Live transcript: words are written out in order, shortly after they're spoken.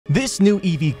This new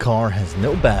EV car has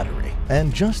no battery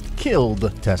and just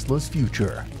killed Tesla's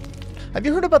future. Have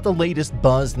you heard about the latest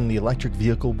buzz in the electric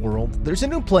vehicle world? There's a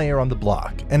new player on the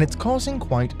block, and it's causing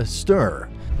quite a stir,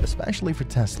 especially for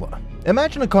Tesla.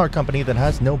 Imagine a car company that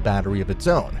has no battery of its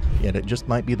own, yet it just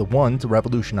might be the one to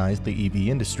revolutionize the EV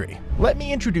industry. Let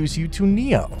me introduce you to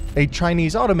NIO, a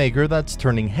Chinese automaker that's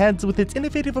turning heads with its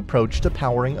innovative approach to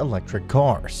powering electric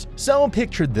cars. So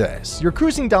picture this, you're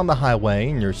cruising down the highway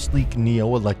in your sleek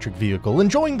NIO electric vehicle,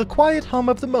 enjoying the quiet hum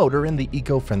of the motor and the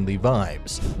eco-friendly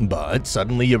vibes. But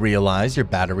suddenly you realize your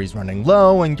battery's running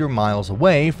low and you're miles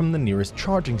away from the nearest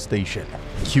charging station.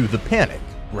 Cue the panic,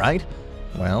 right?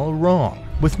 Well, wrong.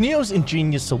 With NIO's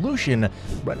ingenious solution,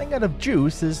 running out of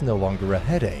juice is no longer a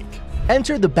headache.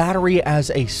 Enter the Battery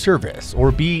as a Service,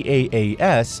 or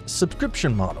BaaS,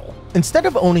 subscription model. Instead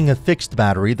of owning a fixed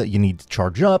battery that you need to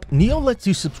charge up, NIO lets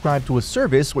you subscribe to a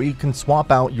service where you can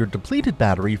swap out your depleted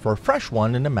battery for a fresh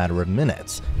one in a matter of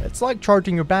minutes. It's like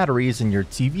charging your batteries in your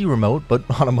TV remote, but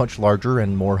on a much larger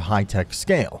and more high-tech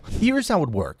scale. Here's how it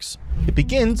works. It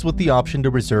begins with the option to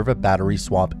reserve a battery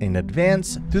swap in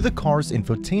advance through the car's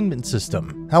infotainment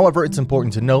system. However, it's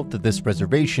important to note that this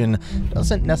reservation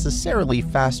doesn't necessarily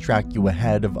fast-track you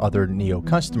ahead of other NIO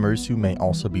customers who may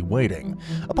also be waiting.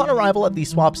 Upon arrival at the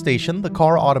swap station, the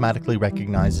car automatically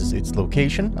recognizes its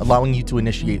location, allowing you to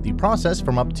initiate the process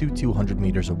from up to 200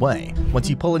 meters away. Once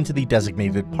you pull into the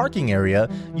designated parking area,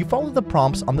 you follow the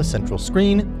prompts on the central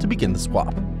screen to begin the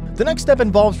swap. The next step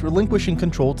involves relinquishing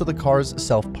control to the car's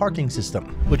self-parking system,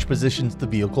 which positions the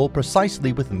vehicle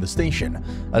precisely within the station.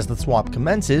 As the swap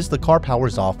commences, the car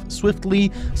powers off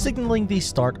swiftly, signaling the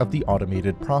start of the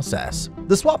automated process.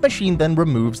 The swap machine then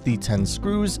removes the 10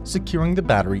 screws, securing the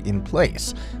battery in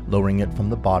place, lowering it from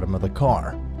the bottom of the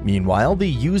car. Meanwhile, the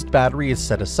used battery is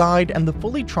set aside and the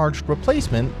fully charged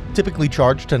replacement, typically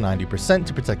charged to 90%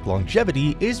 to protect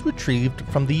longevity, is retrieved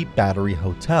from the battery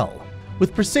hotel.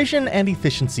 With precision and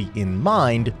efficiency in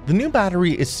mind, the new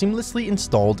battery is seamlessly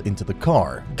installed into the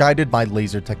car, guided by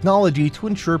laser technology to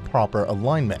ensure proper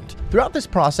alignment. Throughout this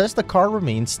process, the car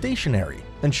remains stationary,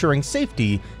 ensuring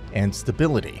safety and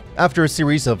stability. After a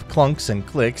series of clunks and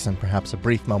clicks and perhaps a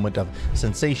brief moment of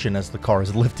sensation as the car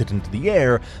is lifted into the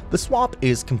air, the swap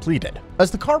is completed.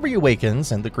 As the car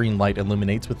reawakens and the green light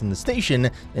illuminates within the station,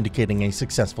 indicating a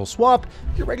successful swap,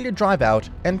 you're ready to drive out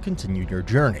and continue your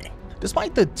journey.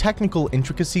 Despite the technical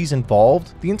intricacies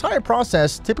involved, the entire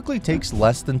process typically takes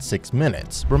less than 6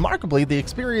 minutes. Remarkably, the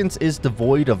experience is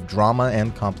devoid of drama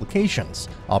and complications,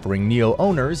 offering NIO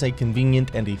owners a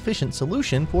convenient and efficient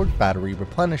solution for battery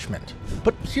replenishment.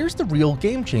 But here's the real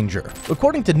game changer.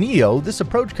 According to NIO, this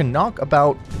approach can knock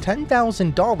about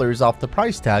 $10,000 off the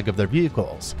price tag of their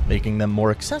vehicles, making them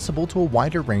more accessible to a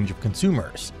wider range of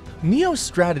consumers. NIO's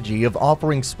strategy of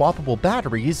offering swappable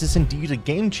batteries is indeed a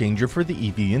game changer for the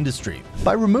EV industry.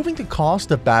 By removing the cost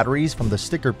of batteries from the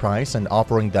sticker price and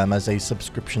offering them as a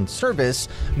subscription service,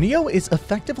 NIO is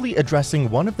effectively addressing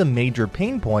one of the major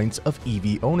pain points of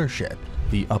EV ownership: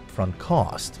 the upfront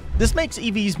cost. This makes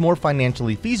EVs more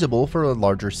financially feasible for a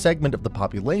larger segment of the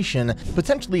population,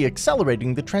 potentially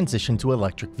accelerating the transition to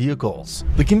electric vehicles.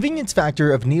 The convenience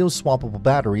factor of NIO's swappable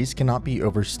batteries cannot be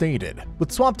overstated.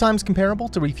 With swap times comparable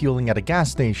to refueling at a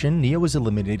gas station, NIO is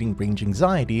eliminating range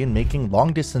anxiety and making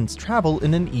long-distance travel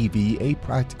in an EV a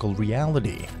practical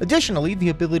reality. Additionally, the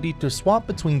ability to swap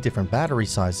between different battery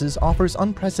sizes offers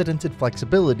unprecedented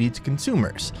flexibility to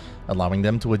consumers, allowing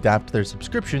them to adapt their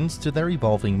subscriptions to their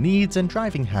evolving needs and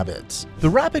driving habits. The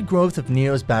rapid growth of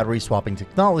NIO's battery swapping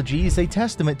technology is a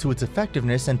testament to its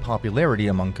effectiveness and popularity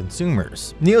among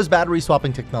consumers. NIO's battery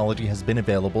swapping technology has been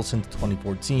available since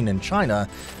 2014 in China,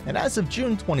 and as of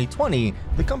June 2020,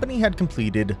 the company had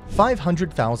completed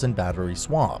 500,000 battery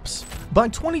swaps. By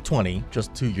 2020,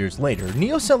 just 2 years later,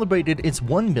 NIO celebrated its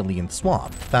 1 millionth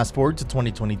swap. Fast forward to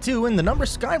 2022, and the number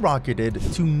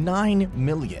skyrocketed to 9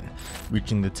 million,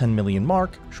 reaching the 10 million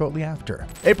mark shortly after.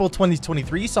 April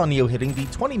 2023 saw NIO hitting the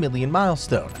 20 million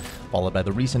milestone, followed by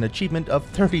the recent achievement of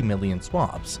 30 million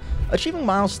swaps. Achieving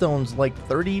milestones like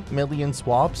 30 million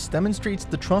swaps demonstrates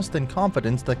the trust and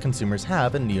confidence that consumers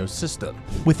have in NIO's system.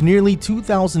 With nearly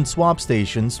 2,000 swap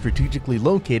stations strategically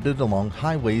located along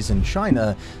highways in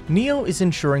China, NIO is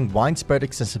ensuring widespread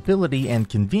accessibility and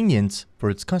convenience for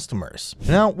its customers.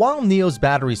 Now, while NIO's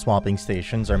battery swapping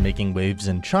stations are making waves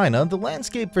in China, the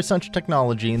landscape for such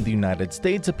technology in the United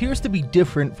States appears to be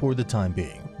different for the time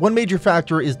being. One major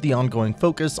factor is the ongoing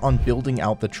focus on building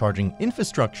out the charging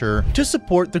infrastructure to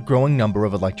support the growing number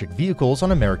of electric vehicles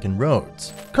on American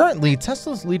roads. Currently,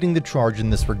 Tesla's leading the charge in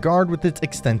this regard with its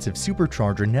extensive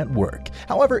supercharger network.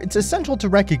 However, it's essential to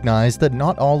recognize that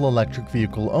not all electric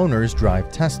vehicle owners drive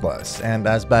Teslas, and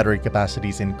as battery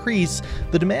capacities increase,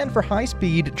 the demand for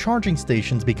high-speed charging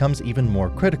stations becomes even more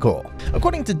critical.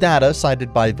 According to data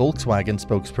cited by Volkswagen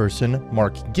spokesperson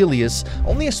Mark Gillies,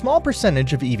 only a small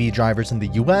percentage of EV drivers in the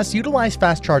US utilize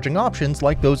fast charging options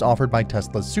like those offered by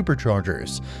Tesla's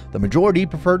superchargers. The majority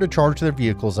prefer to charge their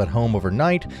vehicles at home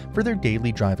overnight for their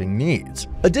daily driving needs.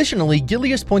 Additionally,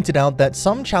 Gillies pointed out that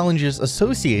some challenges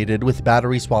associated with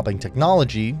battery swapping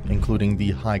technology, including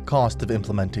the high cost of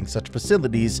implementing such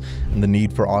facilities and the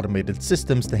need for automated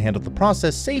systems to handle the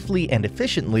process safely and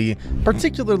efficiently,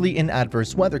 particularly in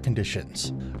adverse weather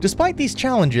conditions. Despite these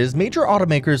challenges, major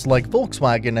automakers like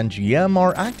Volkswagen and GM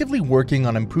are actively working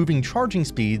on improving charging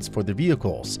speeds for their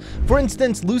vehicles. For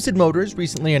instance, Lucid Motors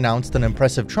recently announced an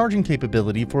impressive charging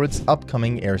capability for its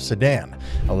upcoming Air sedan,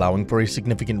 allowing for a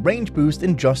significant range boost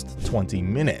in just 20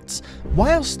 minutes.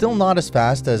 While still not as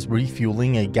fast as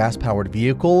refueling a gas-powered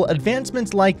vehicle,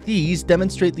 advancements like these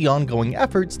demonstrate the ongoing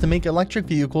efforts to make electric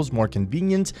vehicles more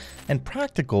convenient and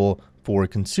practical for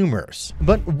consumers.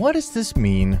 But what does this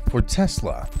mean for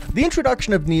Tesla? The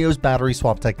introduction of NIO's battery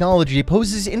swap technology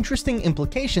poses interesting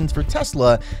implications for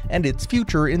Tesla and its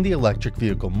future in the electric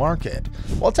vehicle market.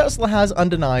 While Tesla has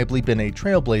undeniably been a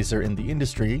trailblazer in the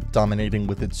industry, dominating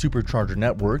with its supercharger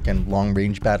network and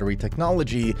long-range battery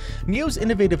technology, NIO's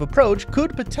innovative approach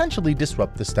could potentially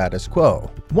disrupt the status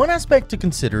quo. One aspect to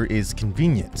consider is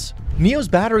convenience. NIO's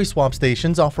battery swap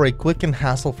stations offer a quick and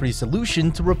hassle-free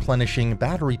solution to replenishing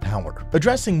battery power,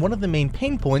 addressing one of the main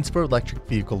pain points for electric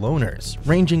vehicle owners: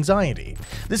 range anxiety.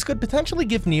 This could potentially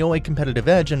give NIO a competitive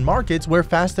edge in markets where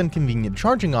fast and convenient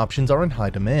charging options are in high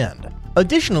demand.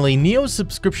 Additionally, NIO's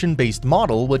subscription-based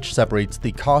model, which separates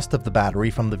the cost of the battery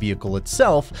from the vehicle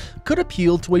itself, could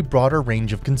appeal to a broader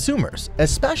range of consumers,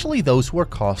 especially those who are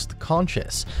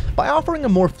cost-conscious. By offering a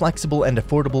more flexible and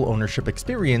affordable ownership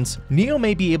experience, NIO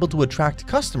may be able to attract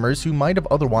customers who might have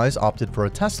otherwise opted for a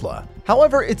Tesla.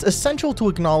 However, it's essential to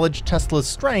acknowledge Tesla's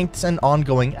strengths and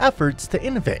ongoing efforts to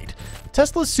innovate.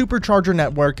 Tesla's supercharger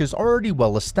network is already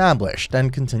well established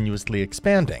and continuously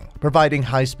expanding, providing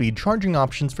high-speed charging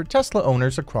options for Tesla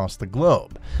owners across the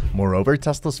globe. Moreover,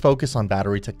 Tesla's focus on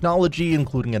battery technology,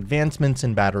 including advancements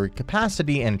in battery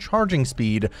capacity and charging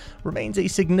speed, remains a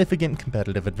significant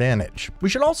competitive advantage. We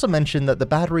should also mention that the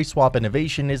battery swap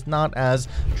innovation is not as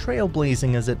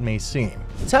trailblazing as it may seem.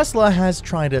 Tesla has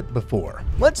tried it before.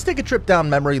 Let's take a trip down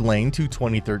memory lane to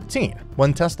 2013,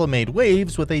 when Tesla made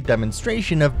waves with a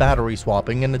demonstration of battery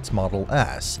swapping in its Model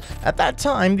S. At that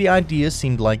time, the idea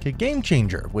seemed like a game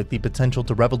changer with the potential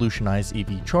to revolutionize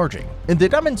EV charging. In the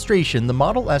demonstration, the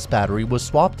Model S battery was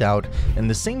swapped out in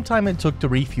the same time it took to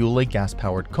refuel a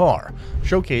gas-powered car,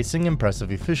 showcasing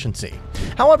impressive efficiency.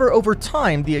 However, over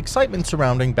time, the excitement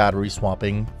surrounding battery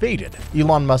swapping faded.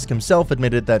 Elon Musk himself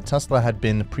admitted that Tesla had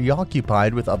been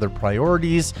preoccupied with other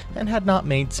priorities and had not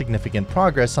made significant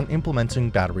progress on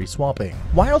implementing battery swapping.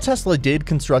 While Tesla did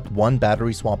construct one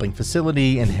battery swapping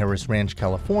facility in Harris Ranch,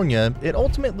 California, it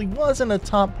ultimately wasn't a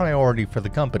top priority for the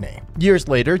company. Years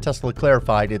later, Tesla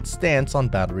clarified its stance on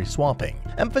battery swapping,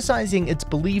 emphasizing its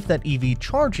belief that EV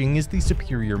charging is the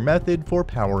superior method for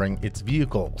powering its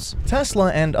vehicles.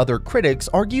 Tesla and other critics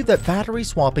argue that battery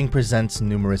swapping presents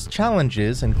numerous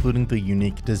challenges, including the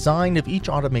unique design of each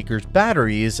automaker's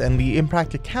batteries and the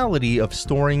impracticality of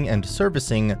storing and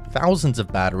servicing thousands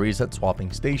of batteries at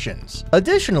swapping stations.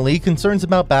 Additionally, concerns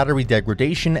about battery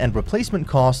degradation and replacement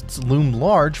costs loom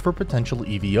large for potential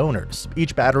EV owners.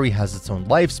 Each battery has its own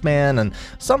lifespan, and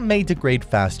some may degrade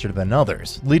faster than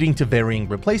others, leading to varying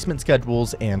replacement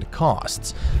schedules and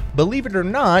costs. Believe it or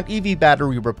not, EV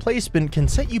battery replacement can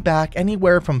set you back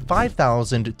anywhere from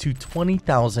 $5,000 to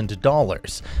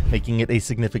 $20,000, making it a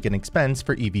significant expense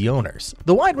for EV owners.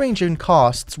 The wide range in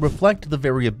costs reflect the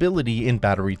variability in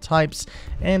battery types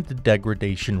and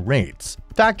degradation rates.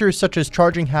 Factors such as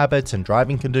charging habits and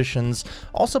driving conditions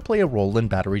also play a role in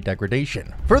battery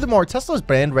degradation. Furthermore, Tesla's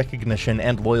brand recognition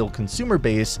and loyal consumer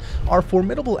base are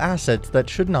formidable assets that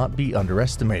should not be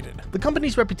underestimated. The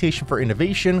company's reputation for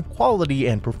innovation, quality,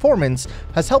 and performance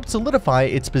has helped solidify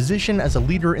its position as a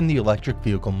leader in the electric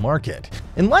vehicle market.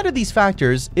 In light of these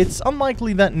factors, it's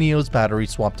unlikely that NIO's battery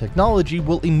swap technology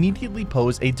will immediately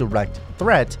pose a direct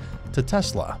threat to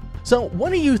Tesla. So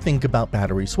what do you think about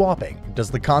battery swapping? Does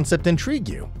the concept intrigue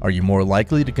you? Are you more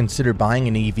likely to consider buying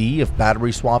an EV if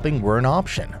battery swapping were an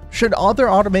option? Should other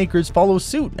automakers follow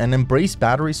suit and embrace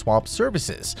battery swap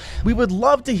services? We would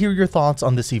love to hear your thoughts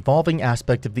on this evolving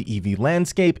aspect of the EV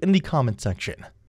landscape in the comment section.